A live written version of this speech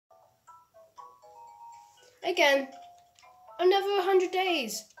again, another 100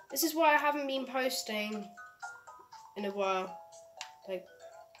 days. This is why I haven't been posting in a while. Like,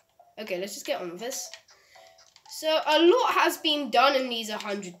 okay, let's just get on with this. So, a lot has been done in these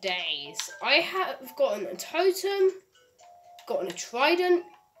 100 days. I have gotten a totem, gotten a trident,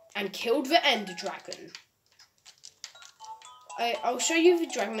 and killed the ender dragon. I'll show you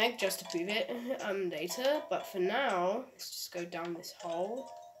the dragon egg just to prove it later, but for now, let's just go down this hole.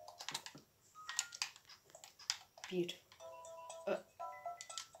 Beautiful.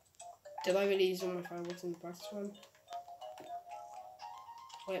 Did I really use all my fireworks in the practice one?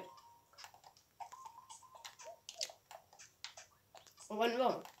 Wait. What went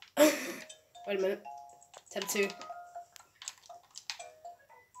wrong? Wait a minute. Tab 2.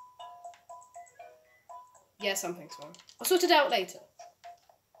 Yeah, something's wrong. I'll sort it out later.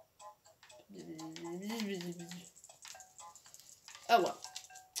 Oh well.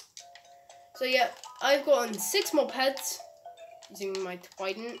 So yeah, I've gotten 6 more pets using my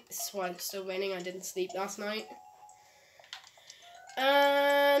trident. This is why it's still raining. I didn't sleep last night.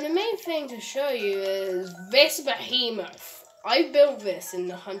 And the main thing to show you is this behemoth. I built this in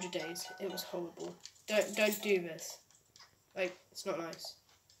 100 days. It was horrible. Don't do this. Like, it's not nice.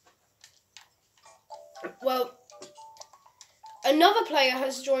 Well, another player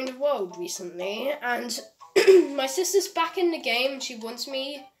has joined the world recently, and my sister's back in the game. She wants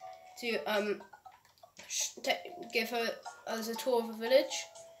me to give her as a tour of the village.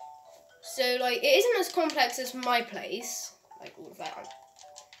 So like, it isn't as complex as my place, like all of that,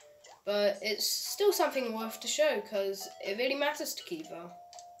 but it's still something worth to show because it really matters to Kiva.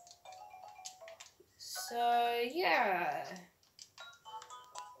 So yeah,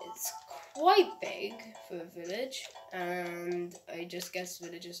 it's quite big for a village, and I just guess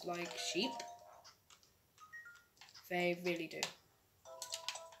villagers like sheep. They really do.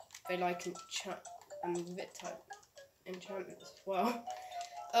 They like enchantments as well.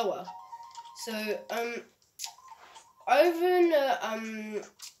 Oh well. So over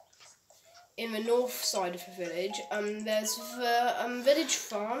in the north side of the village, there's the village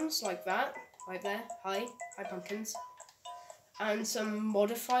farms like that, right there. Hi pumpkins. And some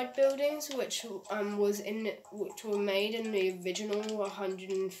modified buildings, which were made in the original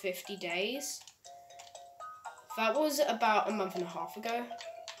 150 days. That was about a month and a half ago,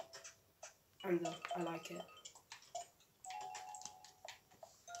 and I like it.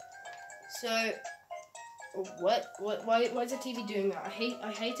 So, why is the TV doing that? I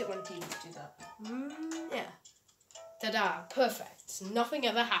hate it when TVs do that. Yeah. Ta-da! Perfect. Nothing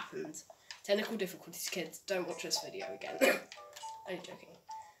ever happened. Technical difficulties, kids. Don't watch this video again. I'm joking.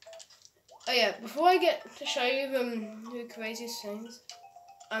 Oh yeah, before I get to show you the craziest things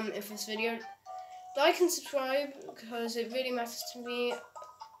in this video, like and subscribe because it really matters to me,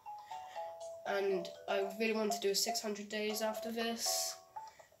 and I really want to do a 600 days after this.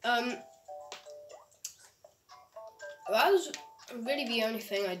 That was really the only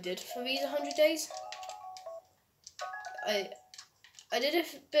thing I did for these 100 days. I did a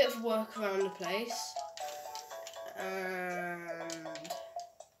bit of work around the place, and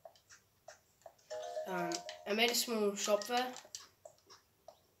I made a small shop there,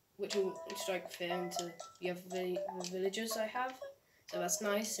 which will strike fear into the other villagers I have. So that's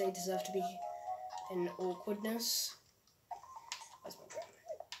nice. They deserve to be in awkwardness. Where's my grandma?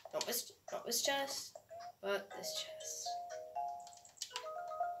 Not this chest, but this chest.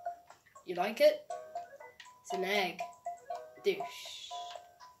 You like it? It's an egg. Douche.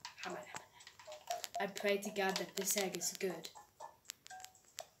 I pray to God that this egg is good.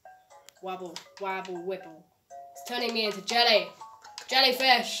 Wobble, wobble, whipple. It's turning me into jelly.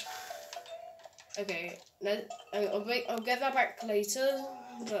 Jellyfish. Okay, I'll get that back later.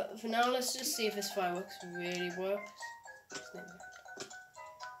 But for now, let's just see if this fireworks really works.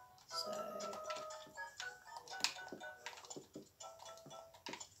 So.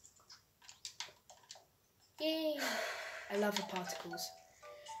 Yay! I love the particles.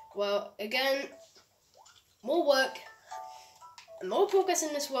 Well, again, more work and more progress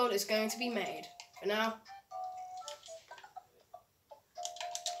in this world is going to be made. For now,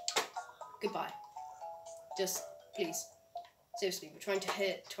 goodbye. Just, please, seriously, we're trying to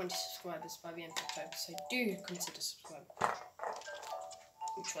hit 20 subscribers by the end of October, so do consider subscribing.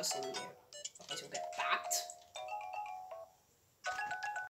 I'm trusting you. Otherwise you'll get backed.